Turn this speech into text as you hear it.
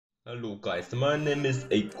Hello guys, my name is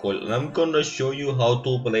AquiL and I'm gonna show you how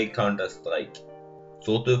to play Counter-Strike.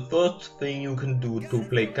 So the first thing you can do to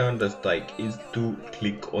play Counter-Strike is to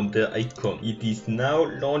click on the icon. It is now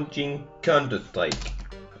launching Counter-Strike.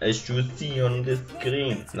 As you see on the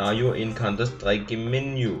screen, now you're in Counter-Strike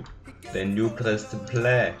menu. Then you press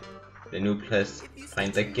play. Then you press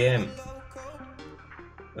find a game.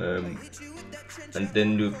 And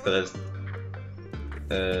then you press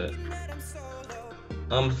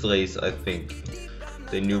arms race, I think.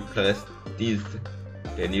 Then you press this.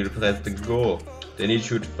 Then you press the go. Then it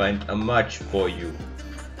should find a match for you.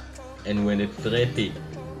 And when it's ready,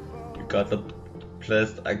 you gotta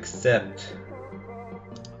press accept.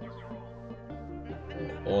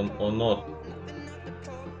 Or not.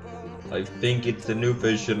 I think it's a new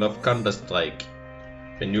version of Counter-Strike.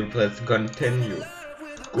 Then you press continue.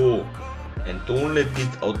 Go. And don't let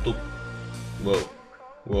this auto.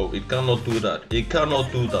 Whoa, it cannot do that. It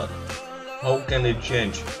cannot do that. How can it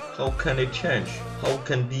change? How can it change? How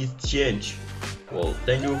can this change? Well,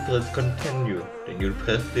 then you press continue. Then you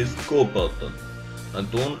press this go button. And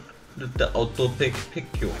don't let the auto pick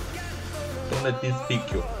you. Don't let this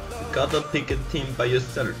pick you. You gotta pick a team by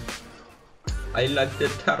yourself. I like the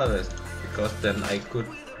terrorist because then I could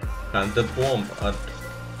plant the bomb and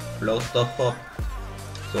blow stuff up.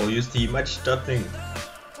 So you see much stuffing.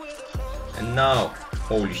 And now,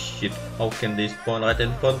 holy shit, how can they spawn right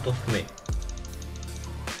in front of me?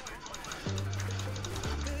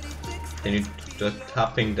 Then you just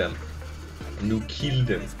tapping them and you kill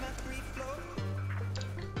them.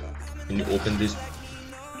 And you open this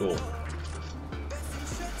door.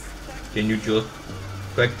 Then you just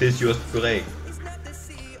practice your spray.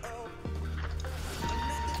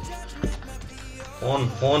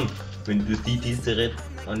 Run. When you see this red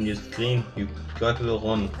on your screen, you gotta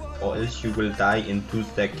run, or else you will die in 2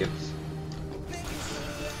 seconds.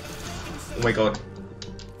 Oh my god.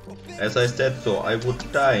 As I said so, I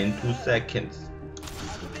would die in 2 seconds.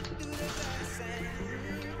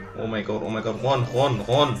 Oh my god, run. Oh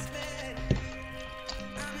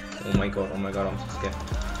my god, I'm so scared.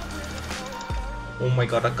 Oh my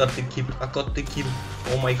god, I got the kill.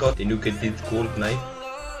 Oh my god, then you get this gold knife.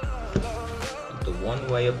 The one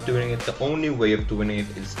way of doing it, the only way of doing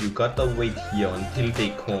it is you gotta wait here until they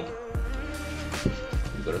come.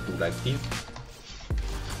 You gotta do like this.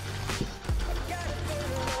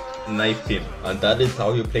 Knife him, and that is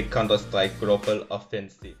how you play Counter-Strike Global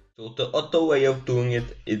Offensive. So the other way of doing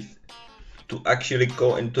it is to actually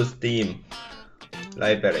go into Steam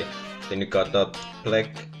library. Then you gotta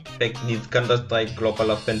pick this Counter-Strike Global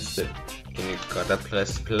Offensive. Then you gotta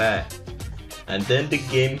press play. And then the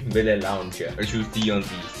game will launch, as you see on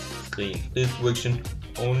the screen. This version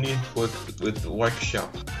only works with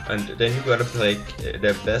workshop, and then you gotta play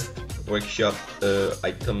the best workshop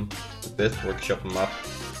item, the best workshop map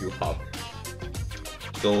you have.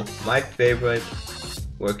 So my favorite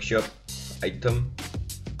workshop item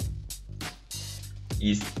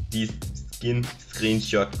is this skin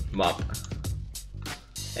screenshot map,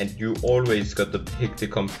 and you always gotta pick the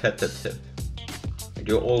competitive.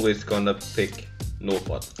 You're always gonna pick no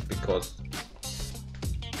bots, because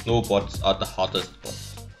no bots are the hardest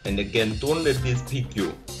bots. And again, don't let this pick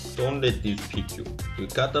you. You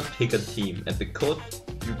gotta pick a team, and because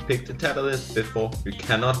you picked the terrorist before, you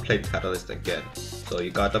cannot play terrorist again. So you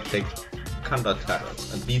gotta pick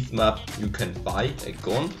counter-terrorist. And this map you can buy a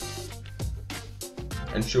gun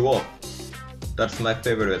and show off. That's my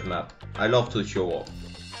favorite map. I love to show off.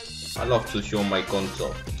 I love to show my guns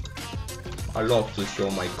off.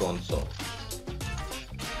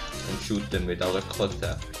 And shoot them without a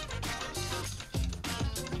crosshair.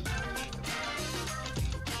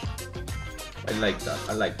 I like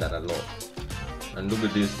that a lot. And look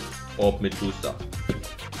at this Orb Medusa.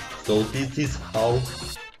 So this is how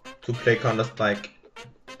to play Counter-Strike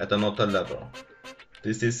at another level.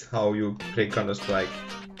 This is how you play Counter-Strike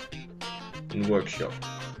in workshop.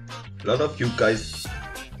 A lot of you guys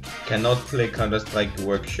cannot play Counter-Strike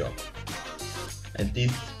workshop. And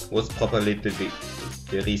this was probably the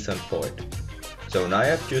reason for it. So now I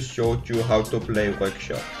have just showed you how to play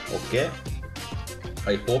workshop, okay?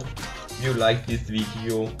 I hope you like this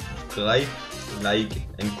video. Subscribe, like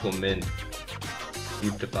and comment.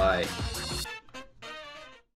 Goodbye.